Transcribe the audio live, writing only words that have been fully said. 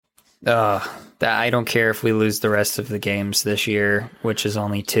That I don't care if we lose the rest of the games this year, which is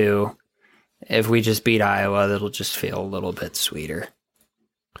only 2. If we just beat Iowa, it'll just feel a little bit sweeter.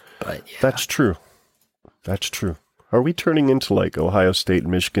 But yeah. That's true. Are we turning into like Ohio State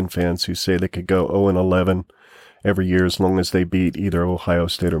and Michigan fans who say they could go 0-11 every year as long as they beat either Ohio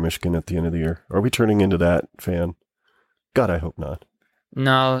State or Michigan at the end of the year? Are we turning into that fan? God, I hope not.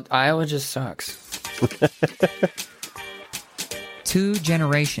 No, Iowa just sucks. 2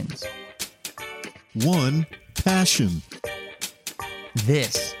 generations. 1 passion.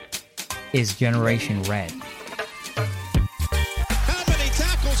 This is Generation Red. How many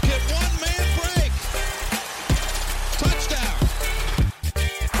tackles can one man break? Touchdown.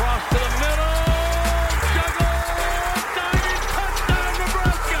 Cross to the middle. Juggle. Diving touchdown,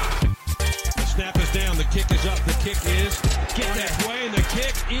 Nebraska. The snap is down. The kick is up. The kick is get that way, and the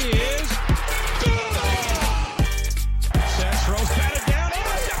kick is good. Seth throws batted down.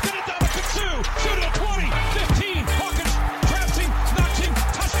 Intercepted it. Dominican Sue. Shoot it at 20, 15. Hawkins grabs him, knocks him.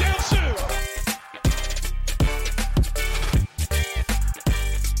 Touchdown,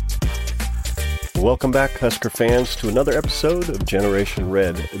 Sue. Welcome back, Husker fans, to another episode of Generation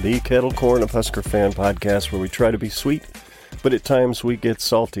Red, the kettle corn of Husker fan podcast where we try to be sweet, but at times we get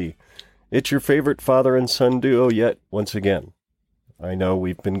salty. It's your favorite father and son duo yet once again. I know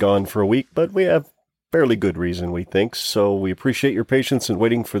we've been gone for a week, but we have fairly good reason, we think, so we appreciate your patience in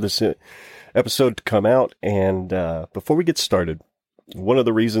waiting for this episode to come out. And before we get started, one of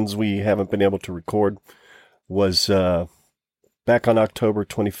the reasons we haven't been able to record was back on October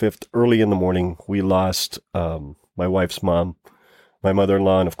 25th, early in the morning, we lost my wife's mom, my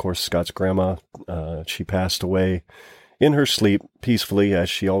mother-in-law, and of course Scott's grandma. She passed away in her sleep peacefully, as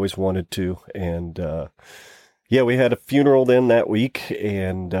she always wanted to. And yeah, we had a funeral then that week,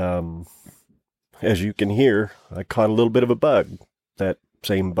 and as you can hear, I caught a little bit of a bug, that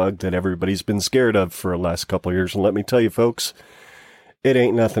same bug that everybody's been scared of for the last couple of years. And let me tell you, folks, it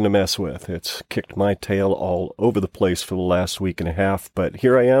ain't nothing to mess with. It's kicked my tail all over the place for the last week and a half, but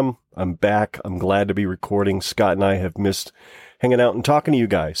here I am. I'm back. I'm glad to be recording. Scott and I have missed hanging out and talking to you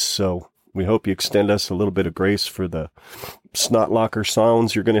guys, so we hope you extend us a little bit of grace for the snot locker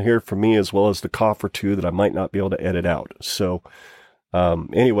sounds you're going to hear from me, as well as the cough or two that I might not be able to edit out. So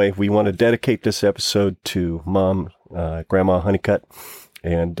anyway, we want to dedicate this episode to Mom, Grandma Honeycutt,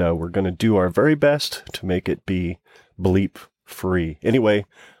 and we're going to do our very best to make it be bleep free. Anyway,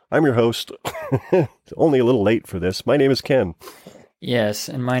 I'm your host. Only a little late for this. My name is Ken. Yes,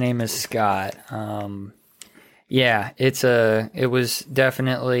 and my name is Scott. Yeah, it was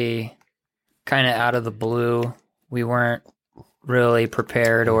definitely kind of out of the blue. We weren't really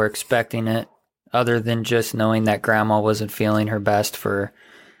prepared or expecting it, other than just knowing that Grandma wasn't feeling her best for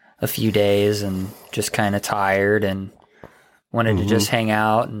a few days and just kind of tired and wanted to just hang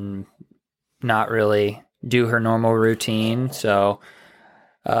out and not really do her normal routine. So,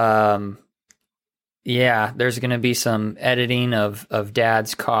 yeah, there's going to be some editing of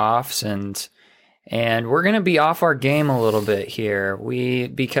Dad's coughs, and we're going to be off our game a little bit here.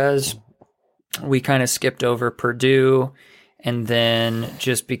 Because we kind of skipped over Purdue, and then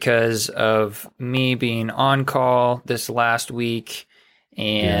just because of me being on call this last week,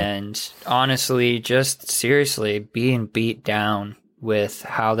 and honestly, just seriously being beat down with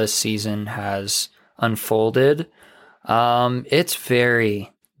how this season has unfolded. It's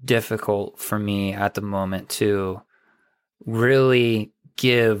very difficult for me at the moment to really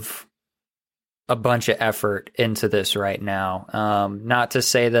give a bunch of effort into this right now. Not to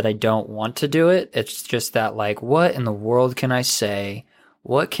say that I don't want to do it. It's just that, like, what in the world can I say?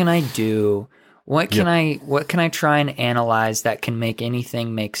 What can I do? What can I try and analyze that can make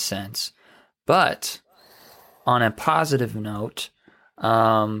anything make sense? But on a positive note,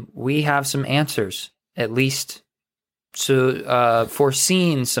 we have some answers, at least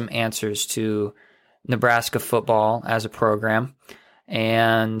foreseeing some answers to Nebraska football as a program,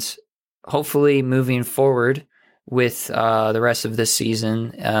 and hopefully moving forward with the rest of this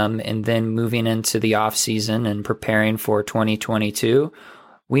season, and then moving into the off season and preparing for 2022,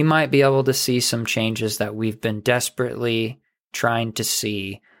 we might be able to see some changes that we've been desperately trying to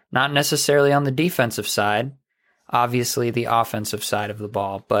see, not necessarily on the defensive side, obviously the offensive side of the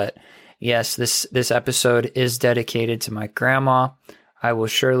ball. But yes, this episode is dedicated to my grandma. I will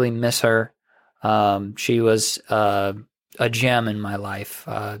surely miss her. She was a gem in my life,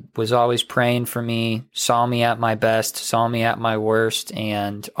 was always praying for me, saw me at my best, saw me at my worst,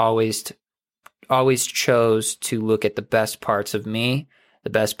 and always chose to look at the best parts of me, the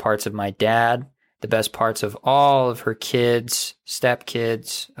best parts of my dad, the best parts of all of her kids,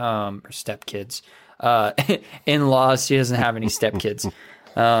 stepkids, in-laws. She doesn't have any stepkids.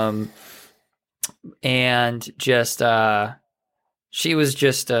 And just she was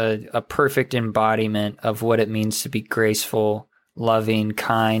just a perfect embodiment of what it means to be graceful, loving,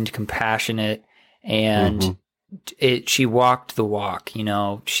 kind, compassionate, and she walked the walk. You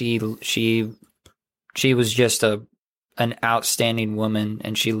know, she was just an outstanding woman,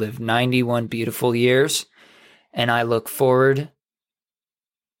 and she lived 91 beautiful years. And I look forward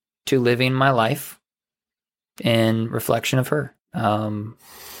to living my life in reflection of her.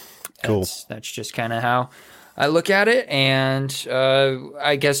 Cool. That's just kind of how I look at it. And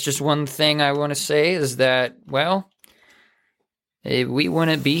I guess just one thing I want to say is that, well, we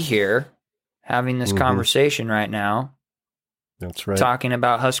wouldn't be here having this conversation right now. That's right. Talking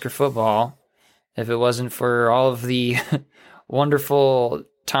about Husker football if it wasn't for all of the wonderful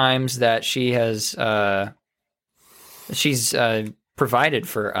times that she's provided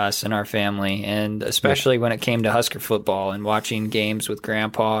for us and our family, and especially when it came to Husker football and watching games with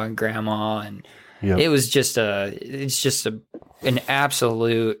Grandpa and Grandma, and it's just an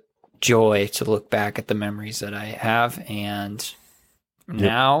absolute joy to look back at the memories that I have. And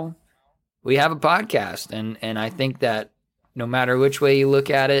now we have a podcast, and I think that no matter which way you look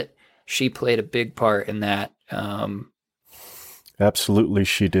at it, she played a big part in that. Absolutely,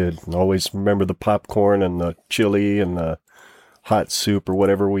 she did. And always remember the popcorn and the chili and the hot soup or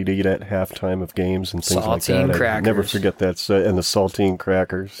whatever we'd eat at halftime of games and things like that. Saltine crackers. I never forget that. And the saltine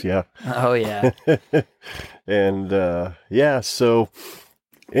crackers, yeah. Oh, yeah. And, so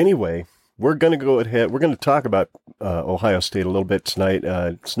anyway, we're going to go ahead. We're going to talk about Ohio State a little bit tonight.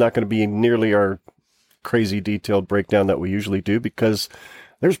 It's not going to be nearly our crazy detailed breakdown that we usually do because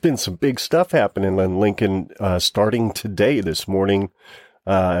there's been some big stuff happening in Lincoln starting today, this morning.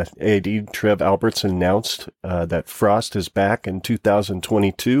 AD Trev Alberts announced that Frost is back in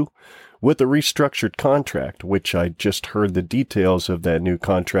 2022 with a restructured contract, which I just heard the details of that new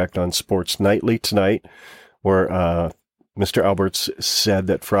contract on Sports Nightly tonight, where Mr. Alberts said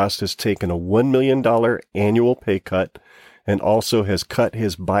that Frost has taken a $1 million annual pay cut and also has cut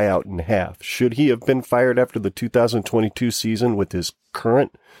his buyout in half. Should he have been fired after the 2022 season with his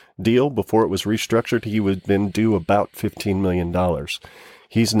current deal before it was restructured, he would have been due about $15 million.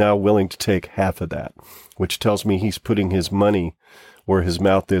 He's now willing to take half of that, which tells me he's putting his money where his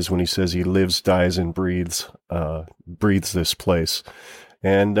mouth is when he says he lives, dies, and breathes this place.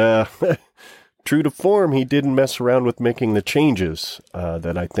 And true to form, he didn't mess around with making the changes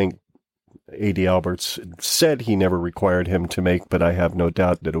that I think A.D. Alberts said he never required him to make, but I have no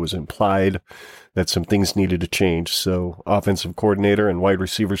doubt that it was implied that some things needed to change. So offensive coordinator and wide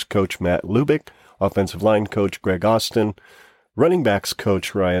receivers coach Matt Lubick, offensive line coach Greg Austin, running backs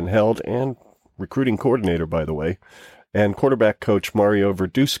coach Ryan Held, and recruiting coordinator, by the way, and quarterback coach Mario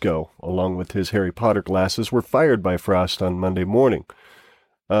Verduzco, along with his Harry Potter glasses, were fired by Frost on Monday morning.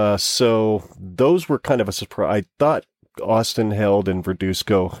 So those were kind of a surprise. I thought Austin, Held, and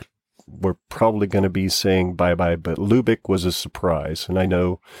Verduzco were probably going to be saying bye-bye, but Lubick was a surprise, and I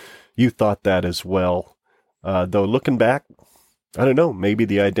know you thought that as well. Though looking back, I don't know, maybe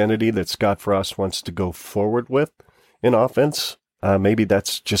the identity that Scott Frost wants to go forward with in offense, maybe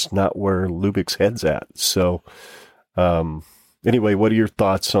that's just not where Lubick's head's at. So anyway, what are your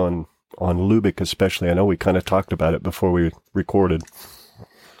thoughts on Lubick especially? I know we kind of talked about it before we recorded.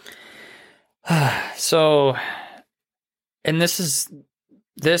 So, and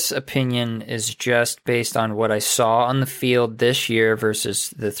this opinion is just based on what I saw on the field this year versus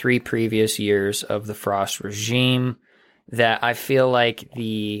the 3 previous years of the Frost regime, that I feel like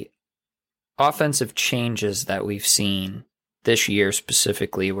the offensive changes that we've seen this year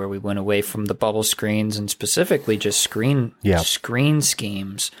specifically, where we went away from the bubble screens and specifically just screen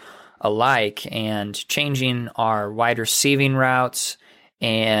schemes alike, and changing our wide receiving routes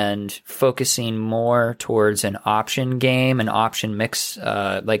and focusing more towards an option game, an option mix,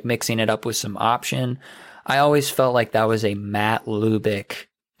 like mixing it up with some option. I always felt like that was a Matt Lubick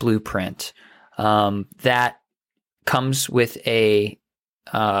blueprint. That comes with a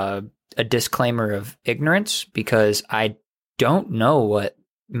disclaimer of ignorance, because I don't know what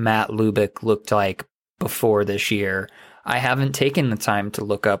Matt Lubick looked like before this year. I haven't taken the time to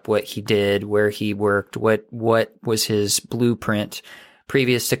look up what he did, where he worked, what was his blueprint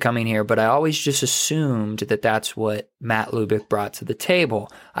previous to coming here, but I always just assumed that that's what Matt Lubick brought to the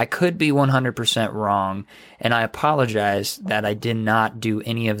table. I could be 100% wrong, and I apologize that I did not do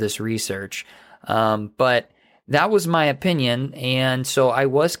any of this research. But that was my opinion, and so I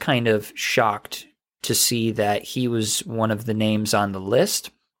was kind of shocked to see that he was one of the names on the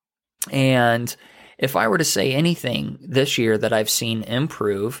list. And if I were to say anything this year that I've seen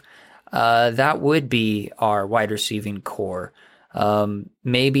improve, that would be our wide receiving core.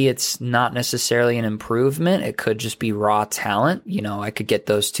 Maybe it's not necessarily an improvement. It could just be raw talent. You know, I could get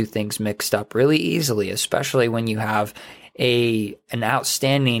those two things mixed up really easily, especially when you have an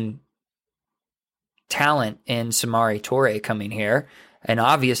outstanding talent in Samori Toure coming here. And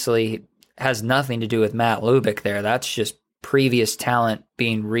obviously has nothing to do with Matt Lubick there. That's just previous talent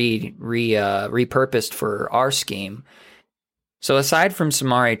being repurposed for our scheme. So aside from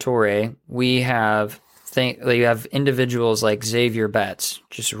Samori Toure, we have individuals like Xavier Betts,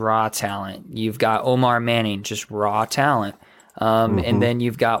 just raw talent. You've got Omar Manning, just raw talent. And then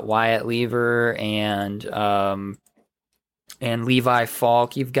you've got Wyatt Lever and Levi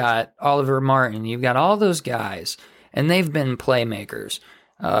Falk. You've got Oliver Martin. You've got all those guys, and they've been playmakers.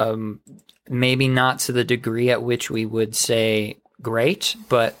 Maybe not to the degree at which we would say great,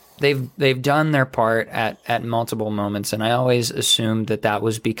 but they've done their part at multiple moments. And I always assumed that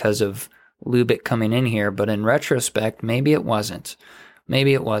was because of Lubick coming in here, but in retrospect, maybe it wasn't.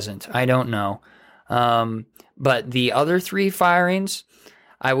 I don't know. But the other three firings,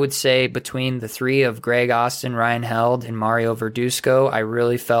 I would say between the three of Greg Austin, Ryan Held, and Mario Verduzco, I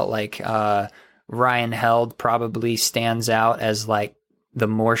really felt like Ryan Held probably stands out as like the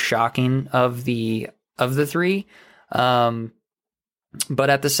more shocking of the three. But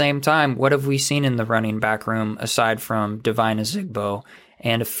at the same time, what have we seen in the running back room aside from Divine Azigbo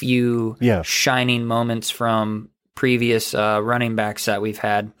and a few shining moments from previous running backs that we've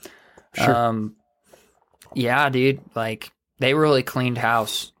had? Sure. Yeah, dude, like they really cleaned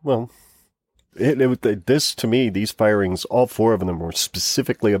house. Well, this to me, these firings, all four of them were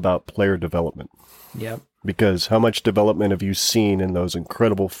specifically about player development. Yep. Because how much development have you seen in those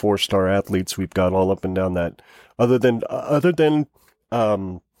incredible 4-star athletes we've got all up and down that? Other than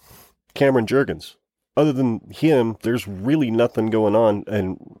Cameron Jurgens, other than him, there's really nothing going on.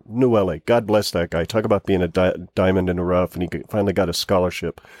 And Nuele, God bless that guy. Talk about being a diamond in the rough, and he finally got a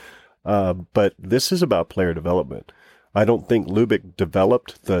scholarship. But this is about player development. I don't think Lubick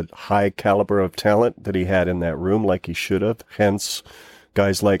developed the high caliber of talent that he had in that room like he should have. Hence,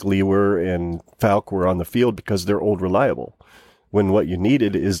 guys like Lewer and Falk were on the field because they're old reliable. When what you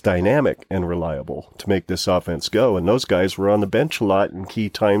needed is dynamic and reliable to make this offense go. And those guys were on the bench a lot in key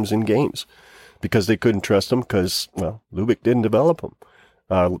times in games because they couldn't trust them because, well, Lubick didn't develop them.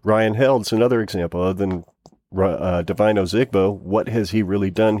 Ryan Held's another example. Other than Divine Ozigbo, what has he really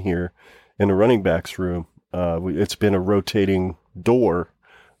done here in the running backs room? It's been a rotating door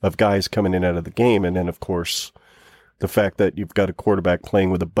of guys coming in and out of the game. And then, of course, the fact that you've got a quarterback playing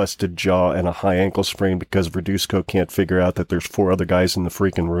with a busted jaw and a high ankle sprain because Verduzco can't figure out that there's 4 other guys in the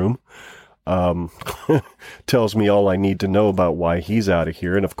freaking room tells me all I need to know about why he's out of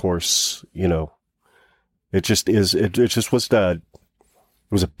here. And, of course, you know, it just was it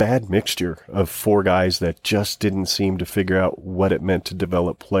was a bad mixture of 4 guys that just didn't seem to figure out what it meant to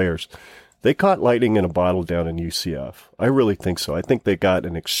develop players. They caught lightning in a bottle down in UCF. I really think so. I think they got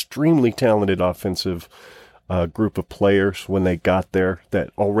an extremely talented offensive group of players when they got there that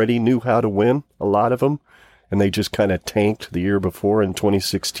already knew how to win, a lot of them, and they just kind of tanked the year before in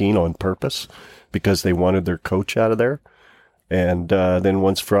 2016 on purpose because they wanted their coach out of there. And then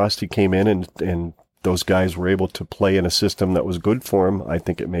once Frosty came in and those guys were able to play in a system that was good for them, I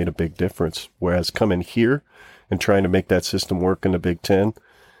think it made a big difference. Whereas coming here and trying to make that system work in the Big Ten,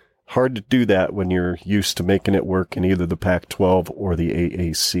 hard to do that when you're used to making it work in either the Pac-12 or the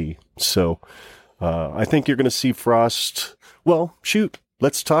AAC. So I think you're going to see Frost. Well, shoot,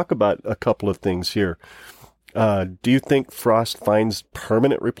 let's talk about a couple of things here. Do you think Frost finds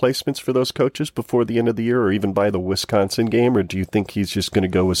permanent replacements for those coaches before the end of the year or even by the Wisconsin game? Or do you think he's just going to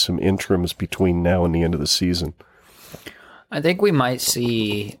go with some interims between now and the end of the season? I think we might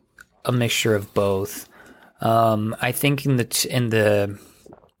see a mixture of both. I think in the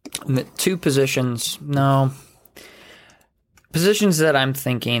two positions, positions that I'm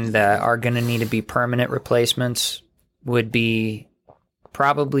thinking that are going to need to be permanent replacements would be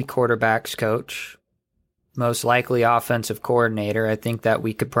probably quarterbacks coach, most likely offensive coordinator. I think that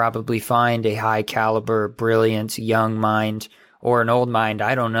we could probably find a high caliber, brilliant young mind or an old mind.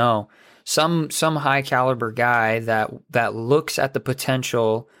 I don't know. Some high caliber guy that looks at the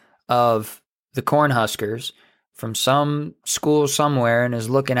potential of the Cornhuskers from some school somewhere and is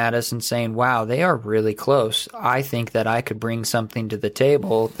looking at us and saying, wow, they are really close. I think that I could bring something to the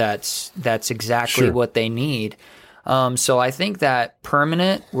table that's exactly what they need. So I think that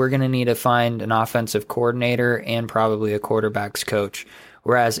permanent, we're going to need to find an offensive coordinator and probably a quarterback's coach.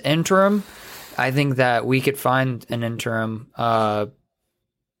 Whereas interim, I think that we could find an interim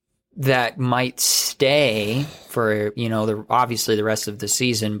that might stay for, obviously the rest of the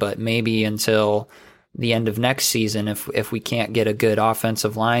season, but maybe until the end of next season if we can't get a good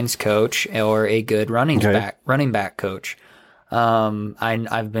offensive lines coach or a good running back coach.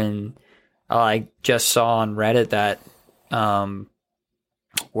 I just saw on Reddit that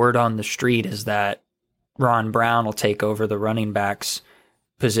word on the street is that Ron Brown will take over the running backs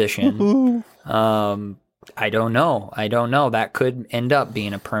position. I don't know. That could end up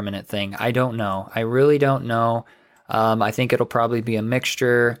being a permanent thing. I don't know. I really don't know. I think it'll probably be a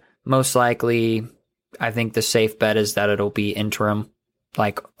mixture. Most likely, I think the safe bet is that it'll be interim,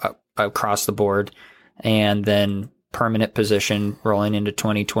 like across the board, and then permanent position rolling into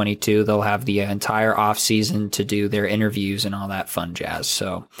 2022. They'll have the entire off season to do their interviews and all that fun jazz.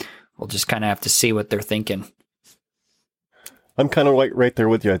 So we'll just kind of have to see what they're thinking. I'm kind of like right there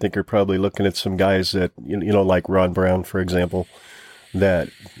with you. I think you're probably looking at some guys that, like Ron Brown, for example, that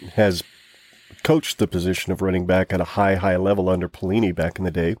has coached the position of running back at a high level under Pelini back in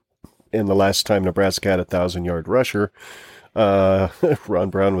the day. And the last time Nebraska had a 1,000-yard rusher, Ron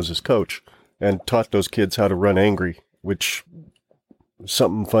Brown was his coach and taught those kids how to run angry, which was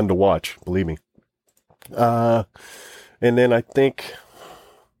something fun to watch, believe me. And then I think,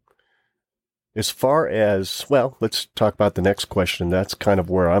 as far as, well, let's talk about the next question. That's kind of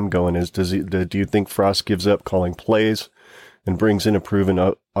where I'm going is, do you think Frost gives up calling plays and brings in a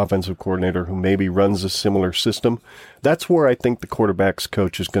proven offensive coordinator who maybe runs a similar system? That's where I think the quarterback's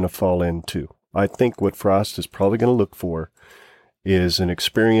coach is going to fall into. I think what Frost is probably going to look for is an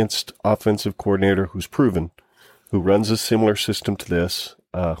experienced offensive coordinator who's proven, who runs a similar system to this.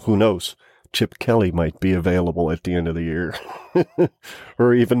 Who knows? Chip Kelly might be available at the end of the year.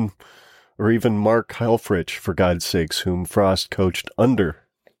 or even Mark Helfrich, for God's sakes, whom Frost coached under.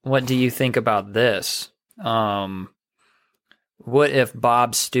 What do you think about this? What if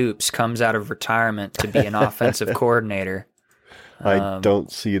Bob Stoops comes out of retirement to be an offensive coordinator? I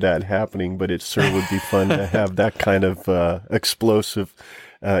don't see that happening, but it sure would be fun to have that kind of explosive,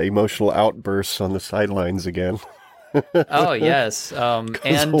 emotional outbursts on the sidelines again. Oh, yes.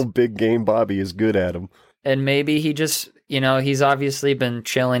 And old big game Bobby is good at them. And maybe he just, he's obviously been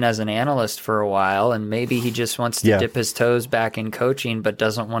chilling as an analyst for a while, and maybe he just wants to dip his toes back in coaching, but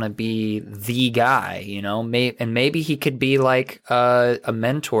doesn't want to be the guy, and maybe he could be like a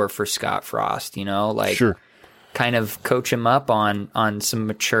mentor for Scott Frost, Sure. Kind of coach him up on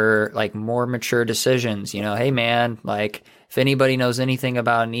some more mature decisions. Hey man, if anybody knows anything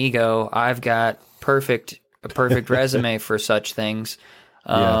about an ego, I've got a perfect resume for such things.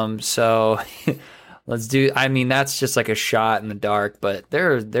 So let's do. I mean, that's just like a shot in the dark, but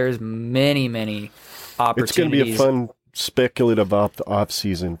there's many opportunities. It's going to be a fun speculative off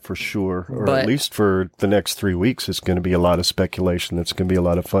season for sure, at least for the next 3 weeks. It's going to be a lot of speculation. That's going to be a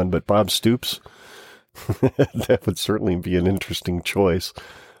lot of fun. But Bob Stoops. That would certainly be an interesting choice.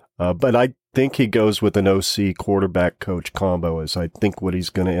 But I think he goes with an OC quarterback coach combo, as I think what he's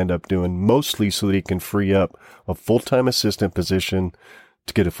going to end up doing, mostly so that he can free up a full-time assistant position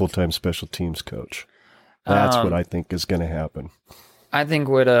to get a full-time special teams coach. That's what I think is going to happen. I think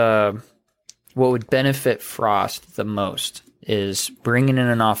what would benefit Frost the most is bringing in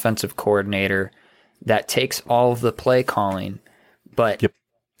an offensive coordinator that takes all of the play calling, but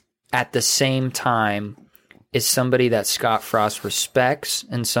at the same time is somebody that Scott Frost respects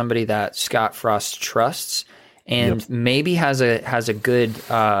and somebody that Scott Frost trusts, and maybe has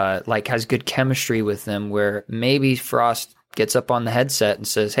good chemistry with them, where maybe Frost gets up on the headset and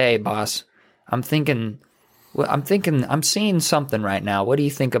says, "Hey boss, I'm seeing something right now. What do you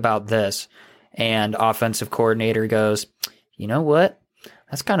think about this?" And offensive coordinator goes, "You know what?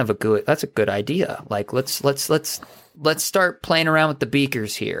 That's a good idea. Let's start playing around with the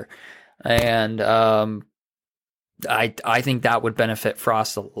beakers here." And I think that would benefit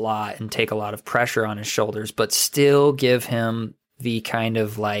Frost a lot and take a lot of pressure on his shoulders, but still give him the kind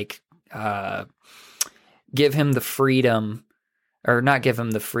of give him the freedom, or not give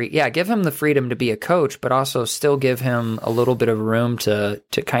him the give him the freedom to be a coach, but also still give him a little bit of room to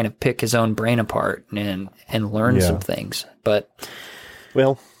kind of pick his own brain apart and learn some things. But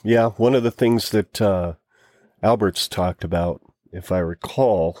one of the things that Alberts talked about, if I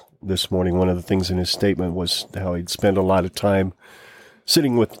recall this morning, one of the things in his statement was how he'd spend a lot of time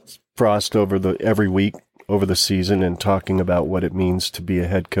sitting with Frost every week over the season and talking about what it means to be a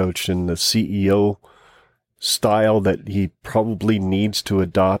head coach and the CEO style that he probably needs to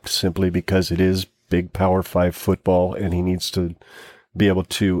adopt, simply because it is big Power 5 football and he needs to be able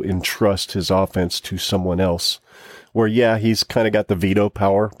to entrust his offense to someone else. Where, he's kind of got the veto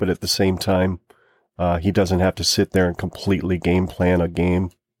power, but at the same time, he doesn't have to sit there and completely game plan a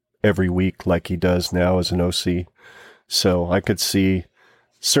game every week like he does now as an OC. So I could see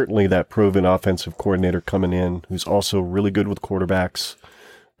certainly that proven offensive coordinator coming in who's also really good with quarterbacks.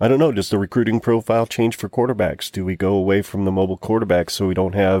 I don't know, does the recruiting profile change for quarterbacks? Do we go away from the mobile quarterbacks so we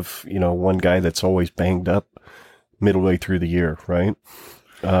don't have, one guy that's always banged up midway through the year, right?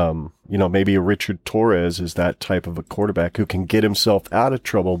 Maybe a Richard Torres is that type of a quarterback who can get himself out of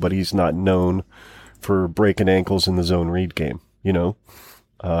trouble, but he's not known for breaking ankles in the zone read game,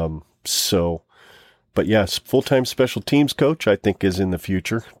 But yes, full-time special teams coach, I think, is in the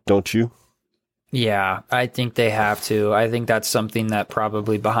future, don't you? Yeah, I think they have to. I think that's something that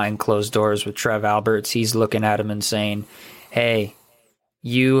probably behind closed doors with Trev Alberts, he's looking at him and saying, hey,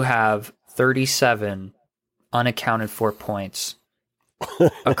 you have 37 unaccounted for points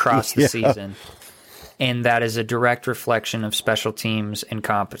across the season. And that is a direct reflection of special teams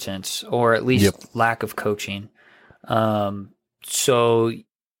incompetence, or at least lack of coaching. So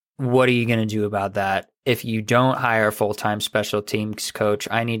what are you going to do about that? If you don't hire a full-time special teams coach,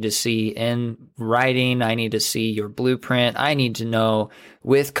 I need to see in writing, I need to see your blueprint. I need to know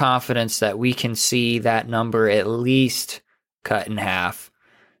with confidence that we can see that number at least cut in half.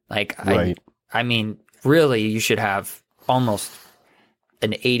 Right. I mean, really, you should have almost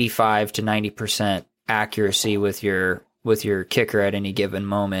an 85 to 90% accuracy with your kicker at any given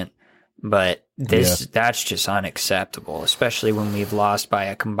moment. But that's just unacceptable, especially when we've lost by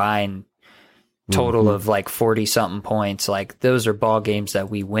a combined total of 40 something points. Those are ball games that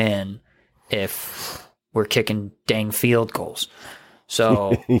we win if we're kicking dang field goals.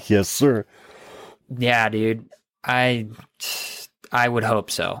 So yes, sir. Yeah, dude. I would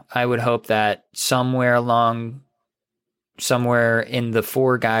hope so. I would hope that somewhere in the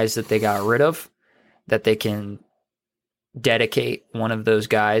 4 guys that they got rid of, that they can dedicate one of those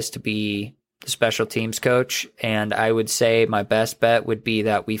guys to be the special teams coach. And I would say my best bet would be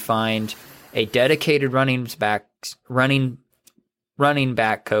that we find a dedicated running back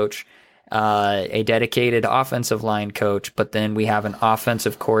coach, a dedicated offensive line coach, but then we have an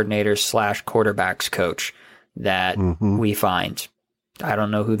offensive coordinator / quarterbacks coach that we find. I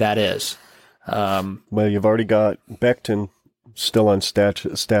don't know who that is. Well, you've already got Becton still on staff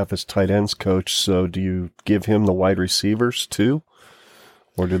as tight ends coach, so do you give him the wide receivers too?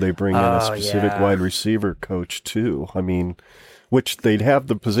 Or do they bring in a specific wide receiver coach too? I mean, which they'd have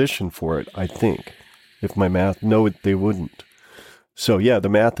the position for it, I think. If my math, no, they wouldn't. So yeah, the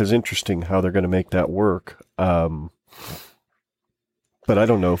math is interesting how they're going to make that work. But I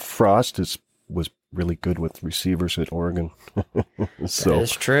don't know. Frost was really good with receivers at Oregon. So that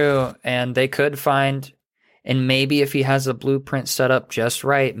is true. And they could find, and maybe if he has a blueprint set up just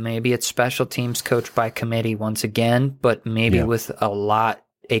right, maybe it's special teams coach by committee once again, but maybe with a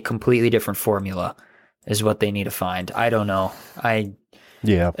completely different formula is what they need to find. I don't know.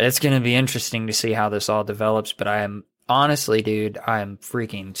 It's going to be interesting to see how this all develops, but I am honestly, dude, I'm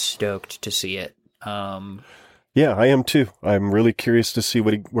freaking stoked to see it. Yeah, I am too. I'm really curious to see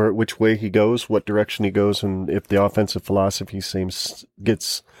which way he goes, what direction he goes, and if the offensive philosophy stays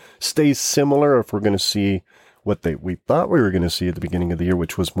similar, or if we're going to see what we thought we were going to see at the beginning of the year,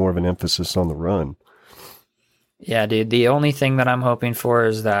 which was more of an emphasis on the run. Yeah, dude. The only thing that I'm hoping for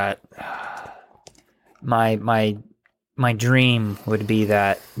is that my dream would be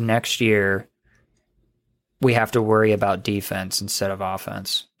that next year we have to worry about defense instead of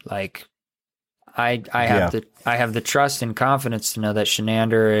offense. I have the trust and confidence to know that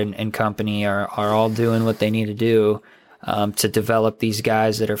Shenander and company are all doing what they need to do to develop these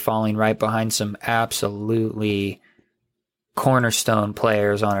guys that are falling right behind some absolutely cornerstone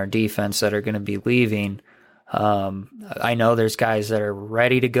players on our defense that are going to be leaving. I know there's guys that are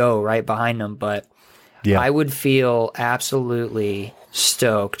ready to go right behind them, but I would feel absolutely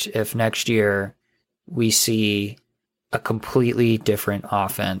stoked if next year we see a completely different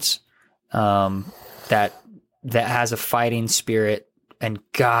offense that has a fighting spirit. And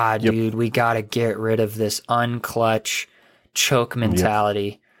God, dude, we got to get rid of this unclutch choke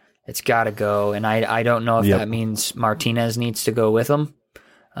mentality. It's got to go. And I don't know if that means Martinez needs to go with them.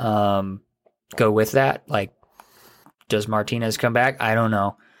 Go with that. Does Martinez come back? I don't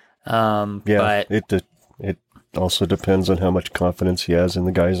know. But it also depends on how much confidence he has in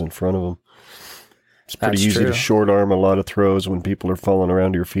the guys in front of him. It's pretty easy to short arm a lot of throws when people are falling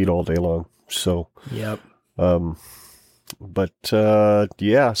around your feet all day long. So, so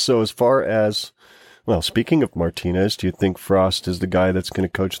as far as, speaking of Martinez, do you think Frost is the guy that's going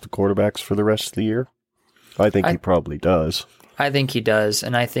to coach the quarterbacks for the rest of the year? I think he probably does. I think he does.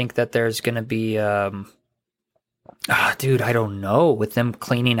 And I think that there's going to be, dude, I don't know. With them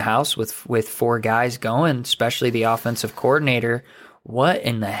cleaning house with 4 guys going, especially the offensive coordinator, what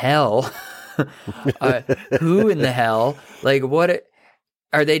in the hell? Who in the hell?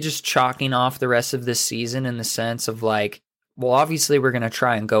 are they just chalking off the rest of this season in the sense of like, well, obviously we're going to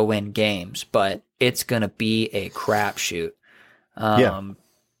try and go win games, but it's going to be a crapshoot.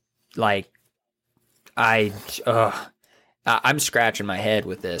 Like I'm scratching my head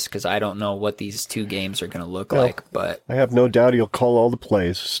with this because I don't know what these two games are going to look like. But I have no doubt he'll call all the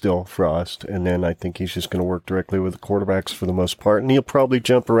plays still, Frost, and then I think he's just going to work directly with the quarterbacks for the most part, and he'll probably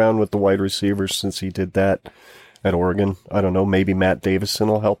jump around with the wide receivers since he did that at Oregon. I don't know, maybe Matt Davison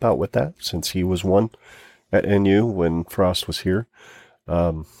will help out with that since he was one at NU when Frost was here.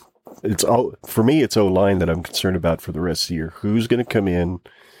 For me, it's O-line that I'm concerned about for the rest of the year. Who's going to come in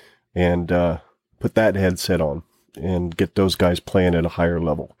and put that headset on and get those guys playing at a higher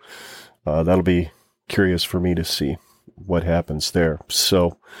level? That'll be curious for me to see what happens there.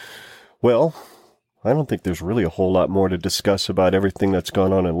 So, well, I don't think there's really a whole lot more to discuss about everything that's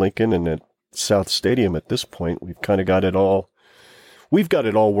gone on in Lincoln and at South Stadium at this point. We've kind of got it all. We've got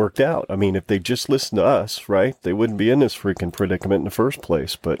it all worked out. I mean, if they just listened to us, right, they wouldn't be in this freaking predicament in the first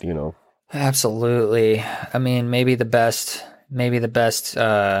place. But, you know. Absolutely. I mean, maybe the best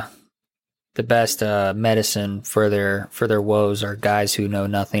medicine for their woes are guys who know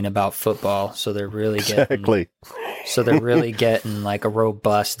nothing about football. So they're really getting, so they're really getting like a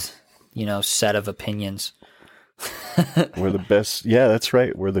robust, set of opinions. We're the best. Yeah, that's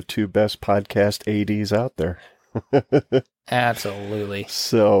right. We're the two best podcast ADs out there. Absolutely.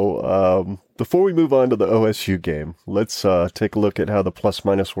 So before we move on to the OSU game, let's take a look at how the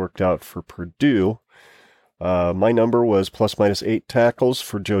plus-minus worked out for Purdue. My number was plus-minus 8 tackles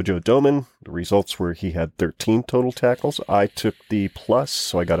for JoJo Doman. The results were he had 13 total tackles. I took the plus,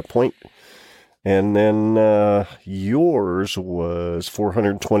 so I got a point. And then yours was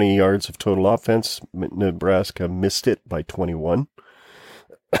 420 yards of total offense. Nebraska missed it by 21.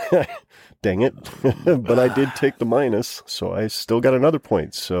 Dang it. But I did take the minus, so I still got another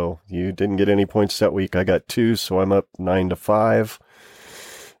point. So you didn't get any points that week. I got 2, so I'm up 9-5.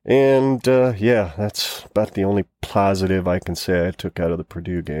 And, yeah, that's about the only positive I can say I took out of the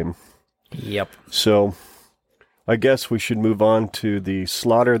Purdue game. Yep. So I guess we should move on to the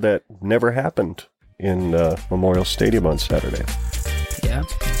slaughter that never happened in Memorial Stadium on Saturday. Yeah,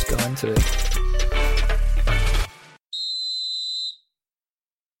 let's go into it.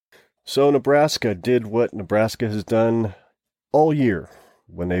 So Nebraska did what Nebraska has done all year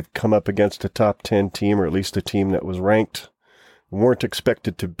when they've come up against a top 10 team, or at least a team that was ranked, weren't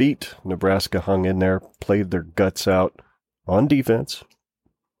expected to beat. Nebraska hung in there, played their guts out on defense.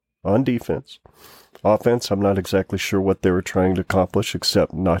 Offense, I'm not exactly sure what they were trying to accomplish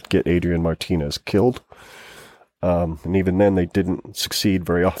except not get Adrian Martinez killed. And even then, they didn't succeed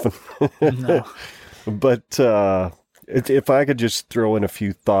very often. No. But if I could just throw in a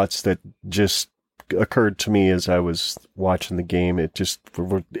few thoughts that just occurred to me as I was watching the game, it just,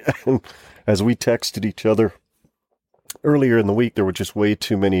 as we texted each other earlier in the week, there were just way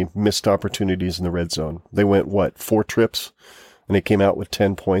too many missed opportunities in the red zone. They went, 4 trips, and they came out with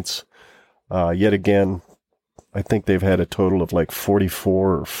 10 points. Yet again, I think they've had a total of like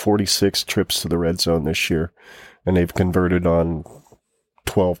 44 or 46 trips to the red zone this year, and they've converted on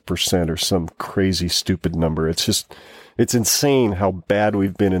 12% or some crazy stupid number. It's insane how bad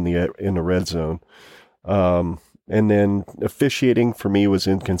we've been in the red zone. And then officiating for me was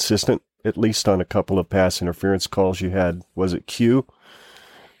inconsistent, at least on a couple of pass interference calls you had. Was it Q?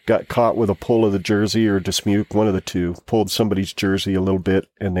 Got caught with a pull of the jersey, or Dismuke, one of the two, pulled somebody's jersey a little bit,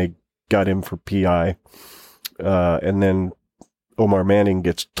 and they got him for PI. And then Omar Manning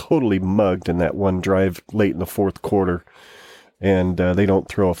gets totally mugged in that one drive late in the fourth quarter. And they don't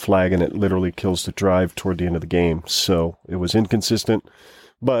throw a flag, and it literally kills the drive toward the end of the game. So it was inconsistent.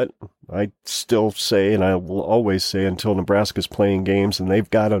 But I still say, and I will always say, until Nebraska's playing games and they've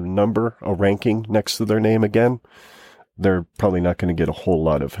got a ranking next to their name again, they're probably not going to get a whole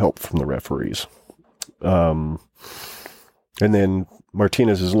lot of help from the referees. And then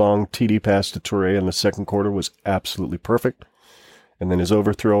Martinez's long TD pass to Toure in the second quarter was absolutely perfect. And then his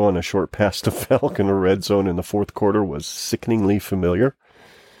overthrow on a short pass to Falk in the red zone in the fourth quarter was sickeningly familiar.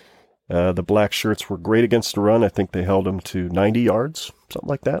 The black shirts were great against the run. I think they held him to 90 yards, something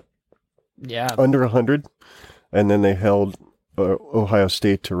like that. Yeah. Under 100. And then they held Ohio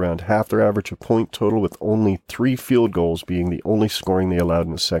State to around half their average, a point total, with only 3 field goals being the only scoring they allowed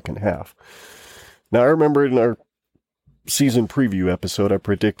in the second half. Now, I remember in our season preview episode, I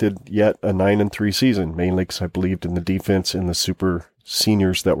predicted yet a 9-3 season, mainly because I believed in the defense and the super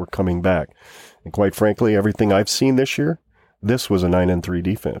seniors that were coming back. And quite frankly, everything I've seen this year, this was a 9-3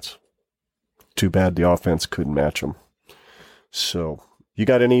 defense. Too bad the offense couldn't match them. So, you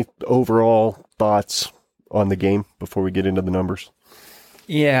got any overall thoughts on the game before we get into the numbers?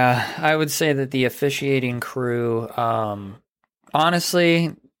 Yeah, I would say that the officiating crew,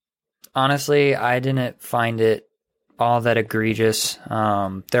 honestly, I didn't find it all that egregious.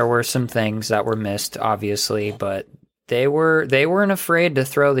 There were some things that were missed, obviously, but they weren't afraid to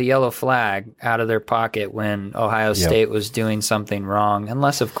throw the yellow flag out of their pocket when Ohio State was doing something wrong,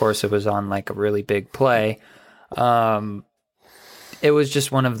 unless of course it was on like a really big play. It was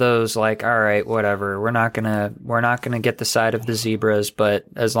just one of those like, all right, whatever. We're not gonna get the side of the zebras, but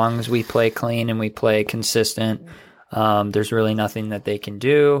as long as we play clean and we play consistent, there's really nothing that they can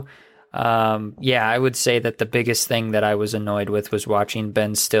do. Yeah, I would say that the biggest thing that I was annoyed with was watching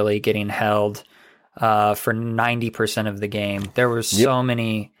Ben Stille getting held for 90% of the game. There were so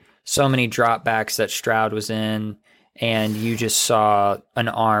many dropbacks that Stroud was in, and you just saw an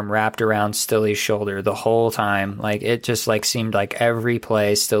arm wrapped around Stille's shoulder the whole time. Like, it just like seemed like every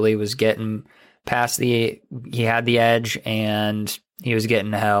play Stille was getting past he had the edge and he was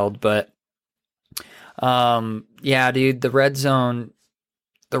getting held. But yeah, dude, the red zone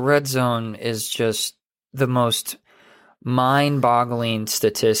is just the most mind-boggling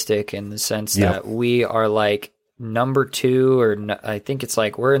statistic in the sense that we are like number 2, or I think it's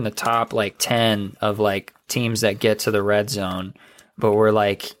like we're in the top like 10 of like teams that get to the red zone, but we're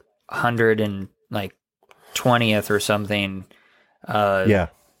like 120th or something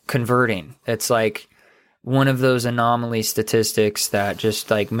converting. It's like one of those anomaly statistics that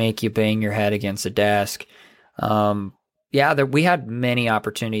just like make you bang your head against the desk. We had many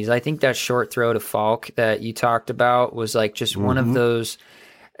opportunities. I think that short throw to Falk that you talked about was like just one of those.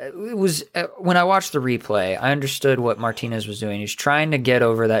 It was when I watched the replay, I understood what Martinez was doing. He's trying to get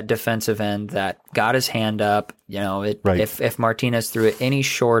over that defensive end that got his hand up. You know, if Martinez threw it any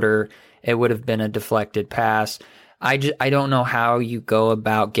shorter, it would have been a deflected pass. I don't know how you go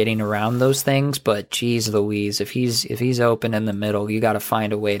about getting around those things, but geez Louise, if he's open in the middle, you got to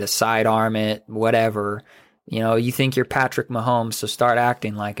find a way to sidearm it, whatever. You know, you think you're Patrick Mahomes, so start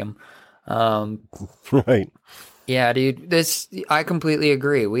acting like him. Right. Yeah, dude, I completely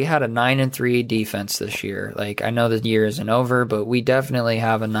agree. We had a 9-3 defense this year. Like, I know the year isn't over, but we definitely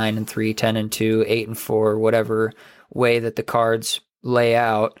have a 9-3, 10-2, 8-4, whatever way that the cards lay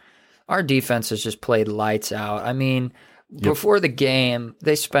out. Our defense has just played lights out. I mean, before the game,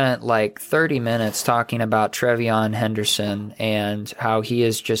 they spent like 30 minutes talking about Trevion Henderson and how he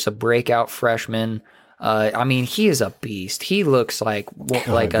is just a breakout freshman. I mean, he is a beast. He looks like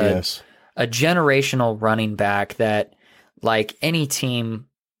a generational running back that like any team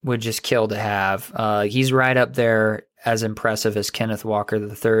would just kill to have. He's right up there as impressive as Kenneth Walker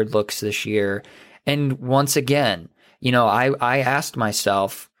III looks this year. And once again, you know, I asked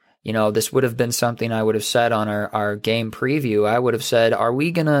myself, you know, this would have been something I would have said on our game preview. I would have said, are we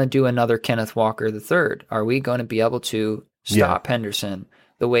going to do another Kenneth Walker III? Are we going to be able to stop Henderson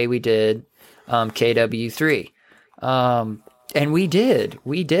the way we did KW3? And we did.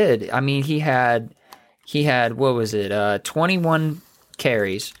 I mean, he had what was it? 21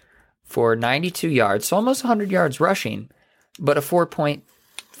 carries for 92 yards, so almost 100 yards rushing, but a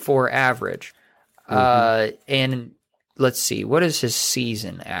 4.4 average. And let's see, what is his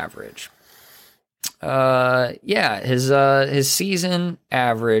season average? His season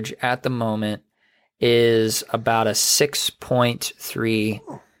average at the moment is about a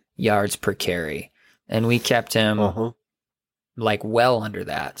 6.3 yards per carry, and we kept him like well under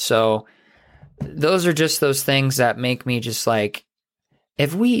that. So those are just those things that make me just like,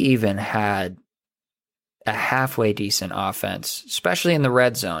 if we even had a halfway decent offense, especially in the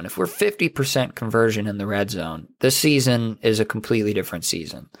red zone, if we're 50% conversion in the red zone, this season is a completely different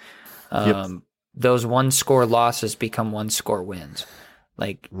season. Those 1-score losses become 1-score wins.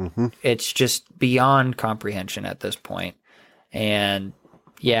 Like, it's just beyond comprehension at this point. And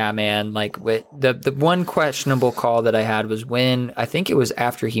yeah, man, like the one questionable call that I had was when, I think it was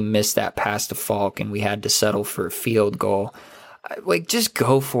after he missed that pass to Falk and we had to settle for a field goal. Like, just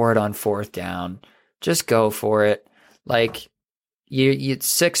go for it on 4th down. Just go for it. Like, you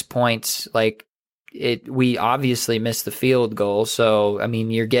 6 points. Like, we obviously missed the field goal. So, I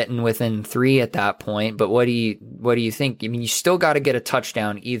mean, you're getting within 3 at that point. But what do you think? I mean, you still got to get a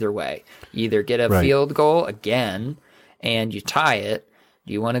touchdown either way. You either get a field goal again and you tie it.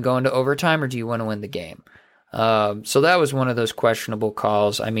 Do you want to go into overtime or do you want to win the game? So that was one of those questionable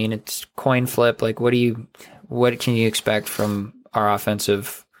calls. I mean, it's coin flip. Like, what can you expect from our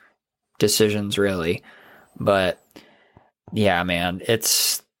offensive decisions, really? But yeah, man,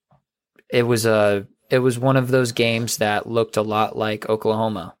 it was one of those games that looked a lot like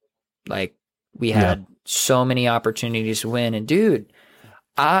Oklahoma. Like, we had so many opportunities to win, and dude,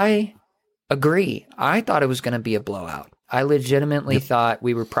 I agree. I thought it was going to be a blowout. I legitimately thought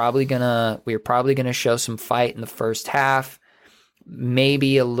we were probably gonna show some fight in the first half,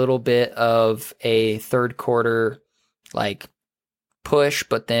 maybe a little bit of a third quarter like push,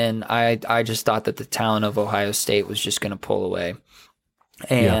 but then I just thought that the talent of Ohio State was just going to pull away.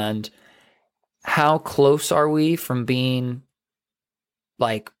 And how close are we from being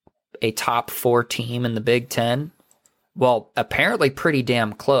like a top 4 team in the Big Ten? Well, apparently pretty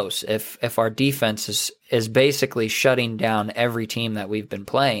damn close. If our defense is basically shutting down every team that we've been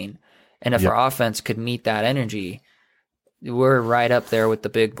playing, and if our offense could meet that energy, we're right up there with the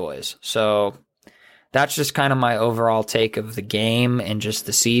big boys. So that's just kind of my overall take of the game and just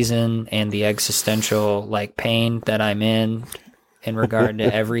the season and the existential like pain that I'm in regard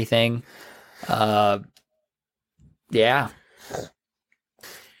to everything. Yeah.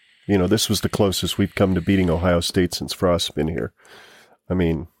 You know, this was the closest we've come to beating Ohio State since Frost's been here. I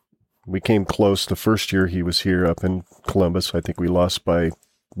mean, we came close the first year he was here up in Columbus. I think we lost by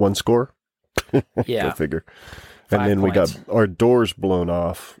 1 score. Yeah. Go figure. And then we got our doors blown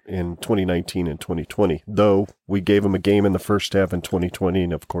off in 2019 and 2020, though we gave them a game in the first half in 2020.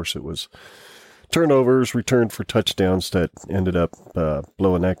 And of course it was turnovers returned for touchdowns that ended up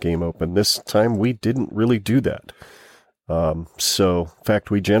blowing that game open. This time we didn't really do that. So in fact,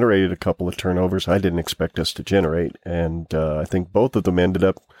 we generated a couple of turnovers I didn't expect us to generate. And I think both of them ended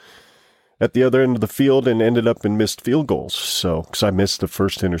up at the other end of the field and ended up in missed field goals. So, because I missed the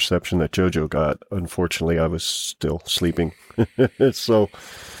first interception that JoJo got. Unfortunately, I was still sleeping. So,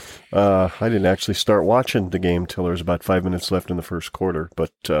 I didn't actually start watching the game till there was about 5 minutes left in the first quarter.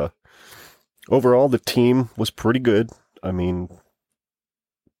 But overall, the team was pretty good. I mean,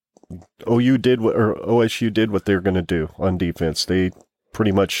 OSU did what they're going to do on defense. They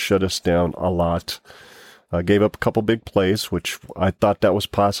pretty much shut us down a lot. Gave up a couple big plays, which I thought that was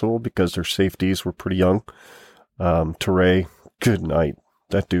possible because their safeties were pretty young. Teray, good night.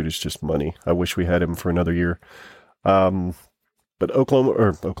 That dude is just money. I wish we had him for another year. But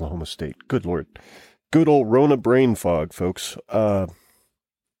Oklahoma State, good Lord. Good old Rona brain fog, folks.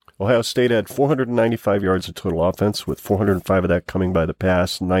 Ohio State had 495 yards of total offense, with 405 of that coming by the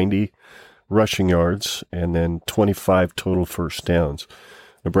pass, 90 rushing yards, and then 25 total first downs.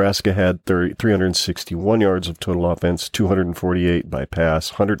 Nebraska had 361 yards of total offense, 248 by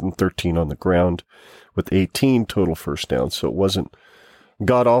pass, 113 on the ground, with 18 total first downs. So it wasn't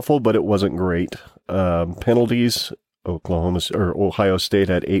god-awful, but it wasn't great. Penalties, Ohio State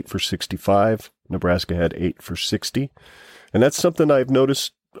had 8 for 65. Nebraska had 8 for 60. And that's something I've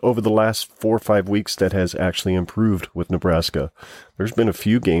noticed over the last 4 or 5 weeks that has actually improved with Nebraska. There's been a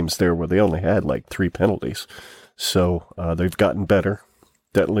few games there where they only had like 3 penalties. So they've gotten better.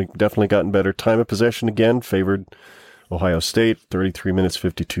 Definitely gotten better. Time of possession again favored Ohio State, 33 minutes,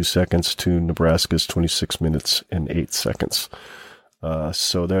 52 seconds to Nebraska's 26 minutes and 8 seconds.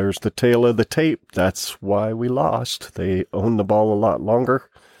 So there's the tail of the tape. That's why we lost. They owned the ball a lot longer,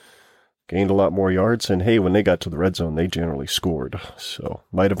 gained a lot more yards, and hey, when they got to the red zone, they generally scored. So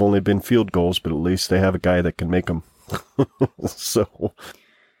might have only been field goals, but at least they have a guy that can make them. So...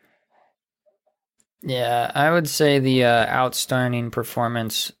 Yeah, I would say the outstanding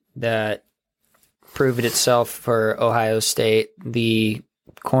performance that proved itself for Ohio State, the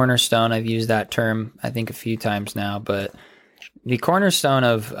cornerstone, I've used that term I think a few times now, but the cornerstone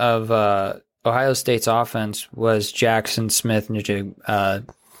of Ohio State's offense was Jackson Smith-Njigba.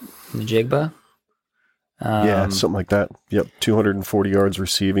 Yeah, something like that. Yep, 240 yards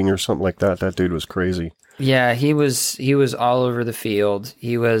receiving or something like that. That dude was crazy. Yeah, he was all over the field.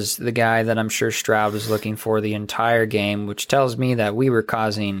 He was the guy that I'm sure Stroud was looking for the entire game, which tells me that we were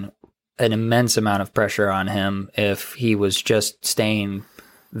causing an immense amount of pressure on him if he was just staying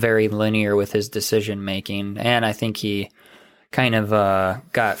very linear with his decision making. And I think he kind of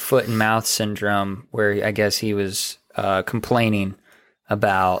got foot and mouth syndrome, where I guess he was complaining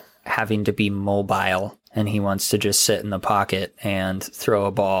about having to be mobile, and he wants to just sit in the pocket and throw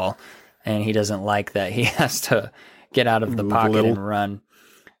a ball. And he doesn't like that he has to get out of the pocket and run.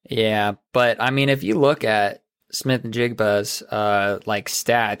 Yeah, but I mean, if you look at Smith-Njigba's like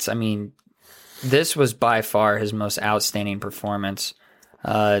stats, I mean, this was by far his most outstanding performance.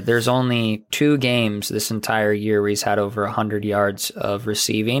 There's only 2 games this entire year where he's had over 100 yards of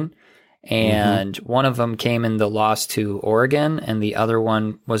receiving, and one of them came in the loss to Oregon, and the other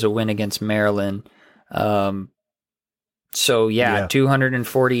one was a win against Maryland. So, yeah,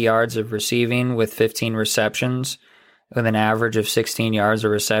 240 yards of receiving with 15 receptions with an average of 16 yards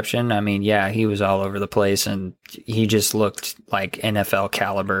of reception. I mean, yeah, he was all over the place, and he just looked like NFL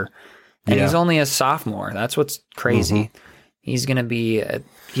caliber. And he's only a sophomore. That's what's crazy. he's gonna be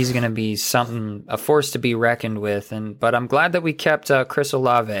something, a force to be reckoned with. But I'm glad that we kept Chris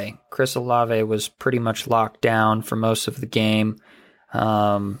Olave. Chris Olave was pretty much locked down for most of the game.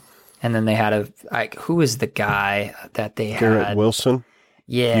 And then they had who was the guy that they had? Garrett Wilson.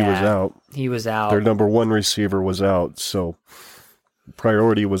 Yeah, He was out. Their number one receiver was out, so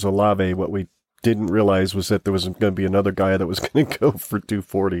priority was Olave. What we didn't realize was that there was going to be another guy that was going to go for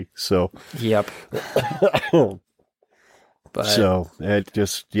 240. So, yep. But so it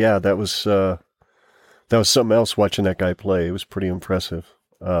just, that was something else watching that guy play. It was pretty impressive.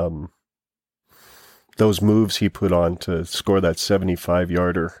 Those moves he put on to score that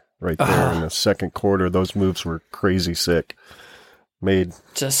 75-yarder right there in the second quarter, those moves were crazy sick. Made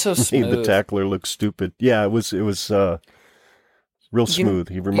just so smooth. Made the tackler look stupid. Yeah, it was real smooth.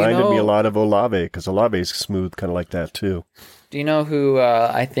 He reminded me a lot of Olave, because Olave's smooth, kind of like that too. Do you know who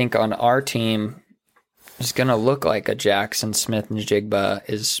I think on our team is going to look like a Jackson Smith-Njigba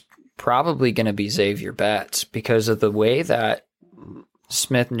is probably going to be Xavier Betts, because of the way that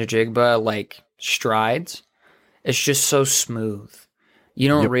Smith-Njigba strides. It's just so smooth. You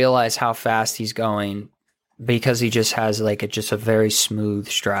don't realize how fast he's going because he just has just a very smooth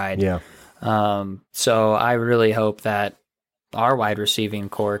stride. Yeah. So I really hope that our wide receiving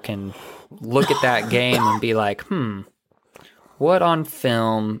core can look at that game and be like, what on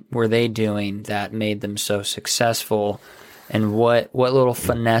film were they doing that made them so successful? And what little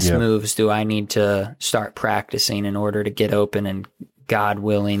finesse moves do I need to start practicing in order to get open, and God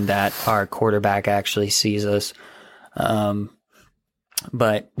willing that our quarterback actually sees us.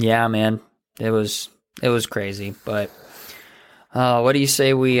 But yeah, man, it was crazy. But what do you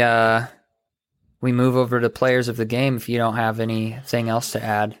say we move over to players of the game if you don't have anything else to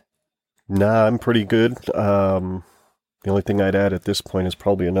add? Nah, I'm pretty good. The only thing I'd add at this point is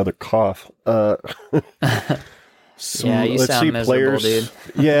probably another cough. Yeah, you sound miserable, dude.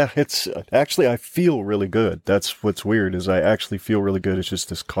 Yeah, it's actually, I feel really good. That's what's weird, is I actually feel really good. It's just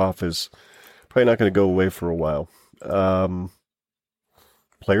this cough is probably not going to go away for a while.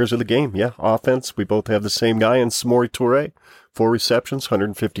 Players of the game, offense. We both have the same guy in Samori Toure. 4 receptions,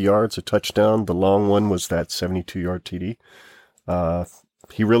 150 yards, a touchdown. The long one was that 72-yard TD.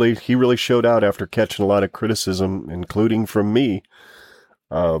 He really showed out after catching a lot of criticism, including from me,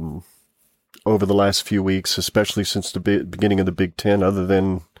 over the last few weeks, especially since the beginning of the Big Ten. Other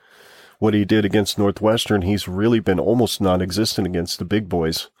than what he did against Northwestern, he's really been almost non-existent against the big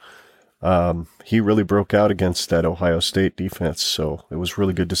boys. He really broke out against that Ohio State defense, so it was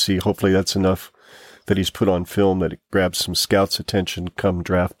really good to see. Hopefully that's enough that he's put on film that it grabs some scouts' attention come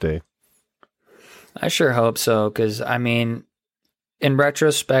draft day. I sure hope so, because, in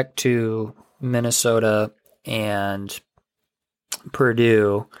retrospect to Minnesota and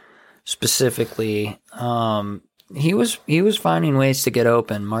Purdue specifically, he was finding ways to get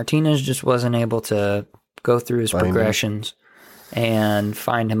open. Martinez just wasn't able to go through his progressions and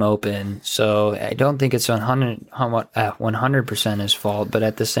find him open. So I don't think it's 100% his fault, but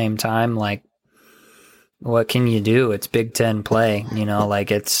at the same time, what can you do? It's Big Ten play,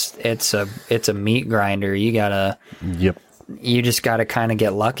 it's a meat grinder. You just gotta kind of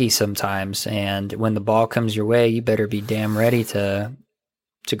get lucky sometimes. And when the ball comes your way, you better be damn ready to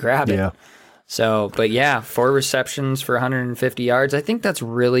grab it. Yeah. So, but 4 receptions for 150 yards. I think that's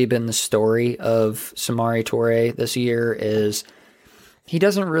really been the story of Samori Toure this year, is he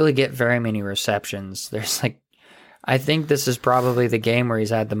doesn't really get very many receptions. There's I think this is probably the game where he's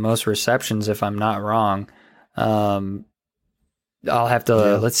had the most receptions, if I'm not wrong. I'll have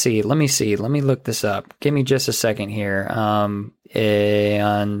to, let's see. Let me look this up. Give me just a second here.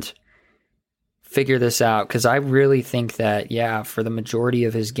 And figure this out, because I really think that, for the majority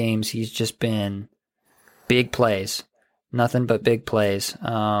of his games, he's just been big plays. Nothing but big plays.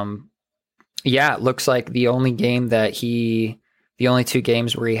 It looks like the only 2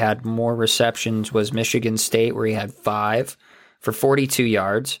 games where he had more receptions was Michigan State, where he had 5 for 42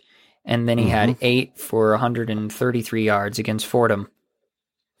 yards, and then he had 8 for 133 yards against Fordham.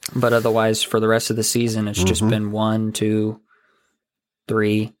 But otherwise, for the rest of the season, it's just been 1, 2,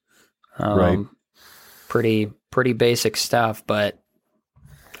 3. Right. Pretty basic stuff, but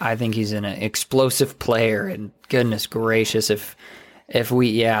I think he's an explosive player, and goodness gracious, if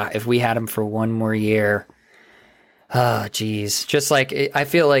we had him for one more year. Oh, geez. Just I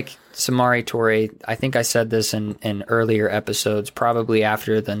feel like Samori Toure, I think I said this in earlier episodes, probably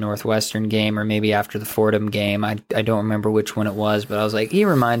after the Northwestern game or maybe after the Fordham game. I don't remember which one it was, but I was like, he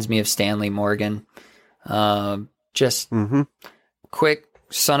reminds me of Stanley Morgan. Quick,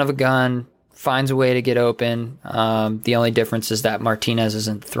 son of a gun, finds a way to get open. The only difference is that Martinez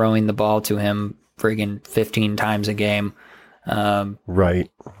isn't throwing the ball to him friggin' 15 times a game. Right.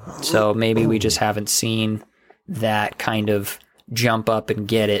 So maybe we just haven't seen that kind of jump up and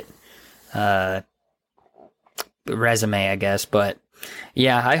get it resume, I guess. But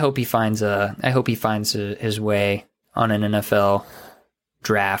yeah, I hope he finds his way on an NFL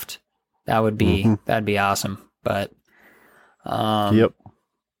draft. That'd be awesome. But Yep.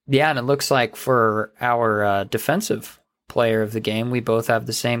 yeah, and it looks like for our defensive player of the game, we both have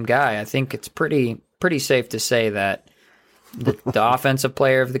the same guy. I think it's pretty safe to say that the offensive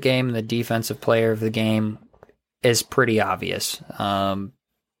player of the game and the defensive player of the game is pretty obvious.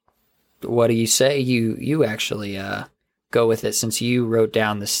 What do you say? You actually go with it since you wrote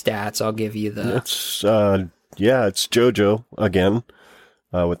down the stats. I'll give you the. It's JoJo again.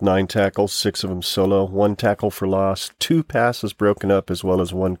 With 9 tackles, 6 of them solo, 1 tackle for loss, 2 passes broken up, as well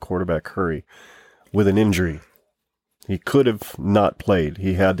as 1 quarterback hurry with an injury. He could have not played.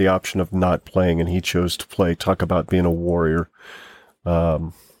 He had the option of not playing, and he chose to play. Talk about being a warrior.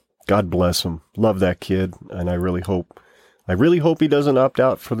 God bless him. Love that kid, and I really hope he doesn't opt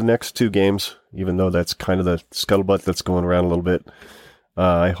out for the next 2 games, even though that's kind of the scuttlebutt that's going around a little bit.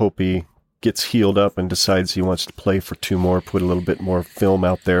 I hope he gets healed up and decides he wants to play for 2 more, put a little bit more film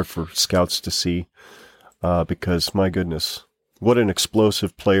out there for scouts to see. Because, my goodness, what an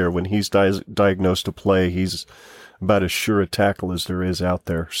explosive player. When he's diagnosed to play, he's about as sure a tackle as there is out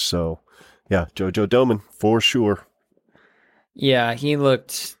there. So, yeah, JoJo Domann, for sure. Yeah, he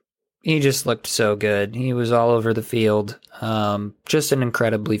just looked so good. He was all over the field. Just an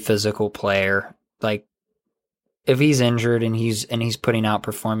incredibly physical player. Like, if he's injured and he's putting out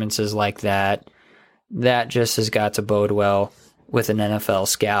performances like that, that just has got to bode well with an NFL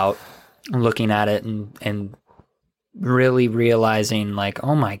scout looking at it and really realizing, like,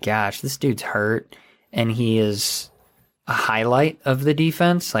 oh my gosh, this dude's hurt and he is a highlight of the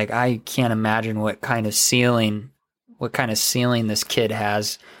defense. Like, I can't imagine what kind of ceiling this kid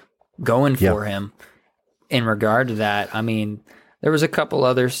has going for him in regard to that. I mean, there was a couple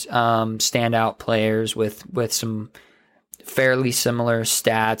other standout players with some fairly similar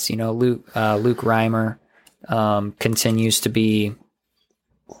stats. You know, Luke Reimer continues to be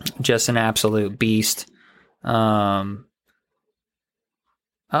just an absolute beast. Luke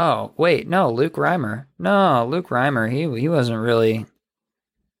Reimer.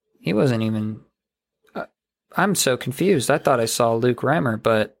 He wasn't even. I'm so confused. I thought I saw Luke Reimer,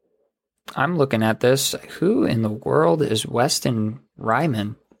 but I'm looking at this. Who in the world is Weston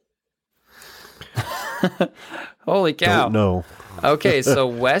Ryman? Holy cow. Don't know. Okay, so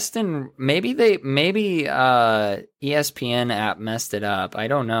Weston, maybe ESPN app messed it up. I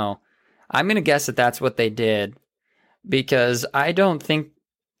don't know. I'm going to guess that that's what they did, because I don't think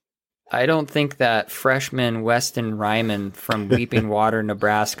that freshman Weston Ryman from Weeping Water,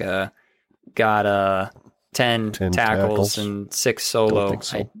 Nebraska got 10 tackles and 6 solo.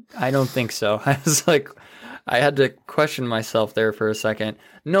 I don't think so. I was like, I had to question myself there for a second.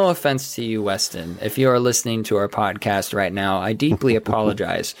 No offense to you, Weston. If you are listening to our podcast right now, I deeply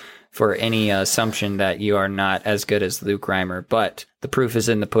apologize for any assumption that you are not as good as Luke Reimer, but the proof is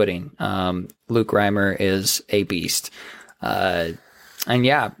in the pudding. Luke Reimer is a beast. Mosiah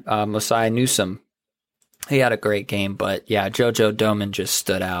Newsome, he had a great game, but yeah, JoJo Domann just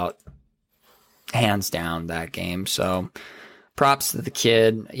stood out hands down that game. So props to the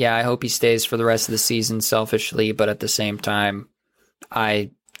kid. Yeah, I hope he stays for the rest of the season selfishly, but at the same time,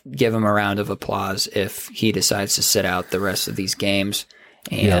 I give him a round of applause if he decides to sit out the rest of these games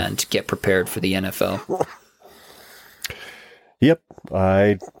and get prepared for the NFL. Yep,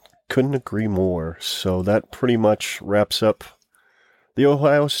 I couldn't agree more. So that pretty much wraps up the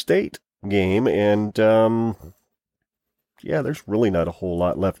Ohio State game, and there's really not a whole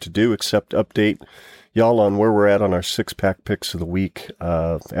lot left to do except update y'all on where we're at on our 6-pack picks of the week.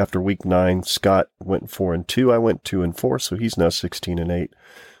 After week 9, Scott went 4-2. I went 2-4, so he's now 16-8.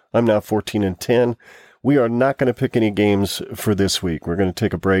 I'm now 14-10. We are not going to pick any games for this week. We're going to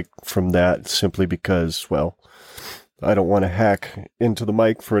take a break from that simply because, well, I don't want to hack into the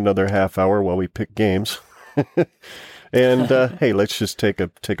mic for another half hour while we pick games. And hey, let's just take a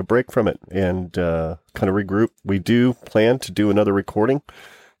break from it and kind of regroup. We do plan to do another recording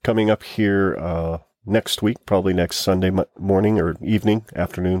coming up here next week, probably next Sunday morning or evening,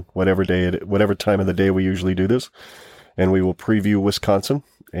 afternoon, whatever time of the day we usually do this. And we will preview Wisconsin,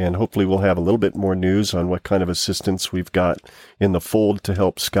 and hopefully we'll have a little bit more news on what kind of assistance we've got in the fold to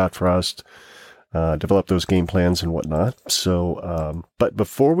help Scott Frost develop those game plans and whatnot. So, but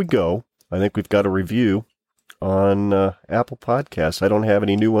before we go, I think we've got a review on Apple Podcasts. I don't have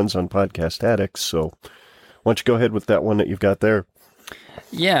any new ones on Podcast Addicts, so why don't you go ahead with that one that you've got there?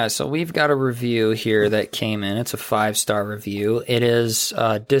 Yeah, so we've got a review here that came in. It's a 5-star review. It is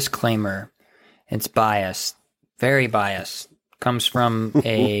a disclaimer. It's biased, very biased. Comes from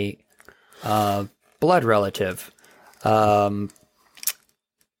a blood relative. Comes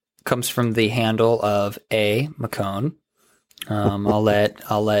from the handle of A. McCone.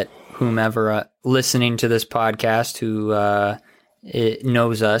 I'll let whomever listening to this podcast who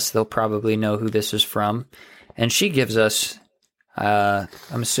knows us, they'll probably know who this is from. And she gives us, I'm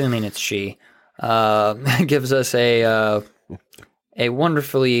assuming it's she, gives us a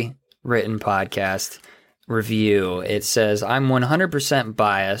wonderfully written podcast review. It says, I'm 100%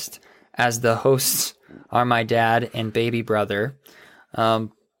 biased as the hosts are my dad and baby brother.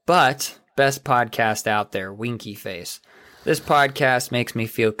 But best podcast out there, winky face. This podcast makes me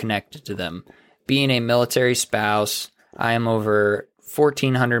feel connected to them. Being a military spouse, I am over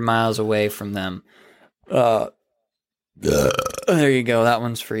 1,400 miles away from them. There you go. That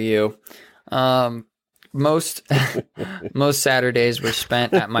one's for you. Most Saturdays were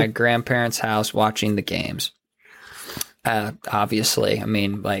spent at my grandparents' house watching the games. Obviously, I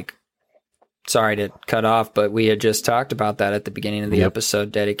mean, like, sorry to cut off, but we had just talked about that at the beginning of the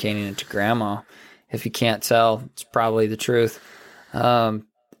episode, dedicating it to Grandma. If you can't tell, it's probably the truth. I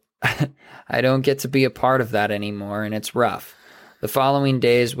don't get to be a part of that anymore, and it's rough. The following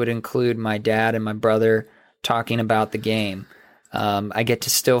days would include my dad and my brother talking about the game. I get to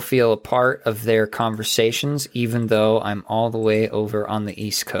still feel a part of their conversations, even though I'm all the way over on the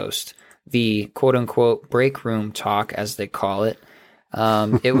East Coast. The quote-unquote break room talk, as they call it,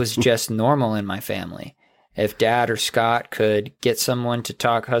 it was just normal in my family. If Dad or Scott could get someone to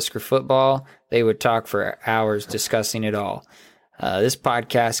talk Husker football, they would talk for hours discussing it all. This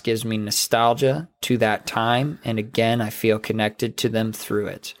podcast gives me nostalgia to that time, and again, I feel connected to them through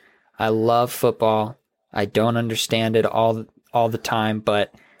it. I love football. I don't understand it all the time,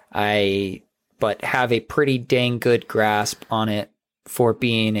 but have a pretty dang good grasp on it for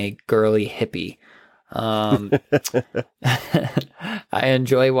being a girly hippie. I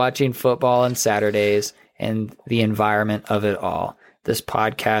enjoy watching football on Saturdays and the environment of it all. This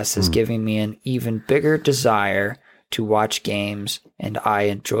podcast is giving me an even bigger desire to watch games, and I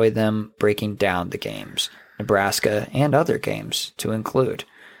enjoy them breaking down the games, Nebraska and other games to include.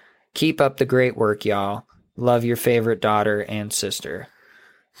 Keep up the great work, y'all. Love your favorite daughter and sister.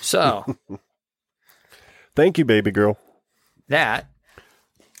 So, thank you, baby girl. That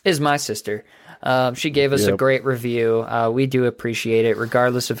is my sister. She gave us a great review. We do appreciate it,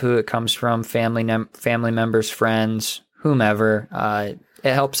 regardless of who it comes from, family members, friends, whomever.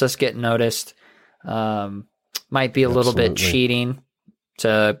 It helps us get noticed. Might be a little bit cheating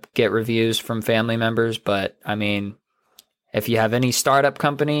to get reviews from family members, but I mean, if you have any startup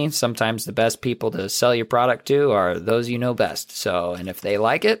company, sometimes the best people to sell your product to are those you know best. So, and if they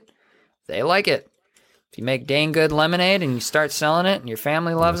like it, they like it. If you make dang good lemonade and you start selling it and your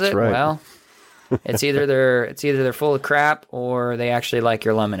family loves it, well, it's either they're full of crap or they actually like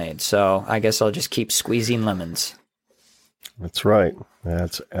your lemonade. So I guess I'll just keep squeezing lemons. That's right.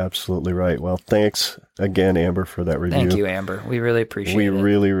 That's absolutely right. Well, thanks again, Amber, for that review. Thank you, Amber. We really appreciate it. We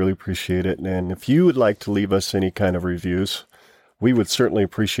really, really appreciate it. And if you would like to leave us any kind of reviews, we would certainly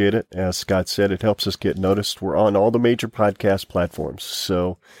appreciate it. As Scott said, it helps us get noticed. We're on all the major podcast platforms.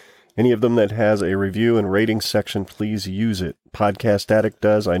 So any of them that has a review and rating section, please use it. Podcast Addict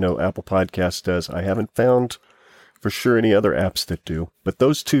does. I know Apple Podcasts does. I haven't found for sure any other apps that do, but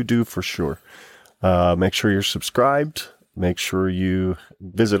those two do for sure. Make sure you're subscribed. Make sure you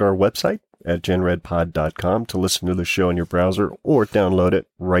visit our website at genredpod.com to listen to the show in your browser or download it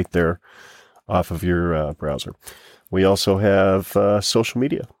right there off of your browser. We also have social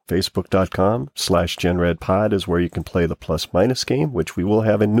media. Facebook.com/genredpod is where you can play the plus-minus game, which we will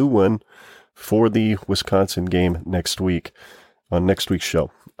have a new one for the Wisconsin game next week on next week's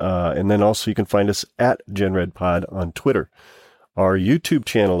show. And then also you can find us at GenRedPod on Twitter. Our YouTube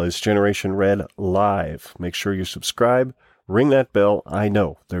channel is Generation Red Live. Make sure you subscribe. Ring that bell. I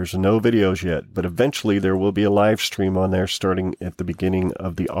know there's no videos yet, but eventually there will be a live stream on there starting at the beginning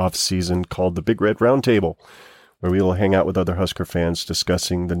of the off season called the Big Red Roundtable, where we will hang out with other Husker fans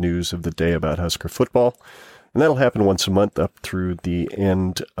discussing the news of the day about Husker football. And that'll happen once a month up through the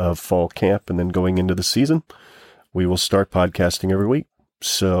end of fall camp. And then going into the season, we will start podcasting every week.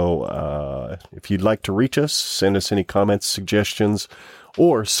 So if you'd like to reach us, send us any comments, suggestions,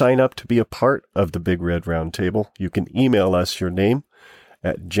 or sign up to be a part of the Big Red Roundtable, you can email us your name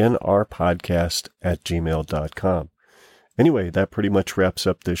at genrpodcast@gmail.com. Anyway, that pretty much wraps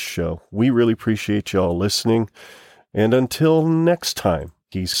up this show. We really appreciate y'all listening. And until next time,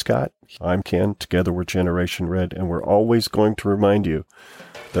 He's Scott. I'm Ken. Together we're Generation Red, and we're always going to remind you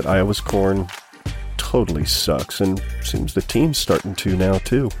that Iowa's corn totally sucks, and seems the team's starting to now,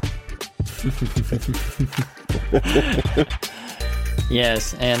 too.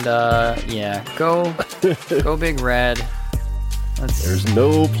 Yes, and go Big Red. There's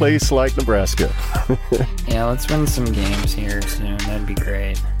no place like Nebraska. Yeah, let's win some games here soon. That'd be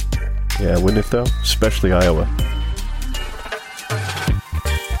great. Yeah, wouldn't it though? Especially Iowa.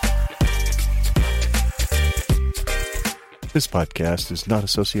 This podcast is not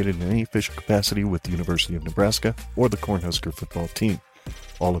associated in any official capacity with the University of Nebraska or the Cornhusker football team.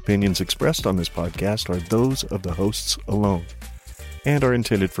 All opinions expressed on this podcast are those of the hosts alone and are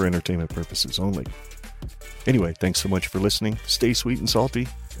intended for entertainment purposes only. Anyway, thanks so much for listening. Stay sweet and salty,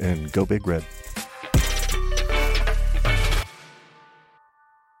 and go Big Red.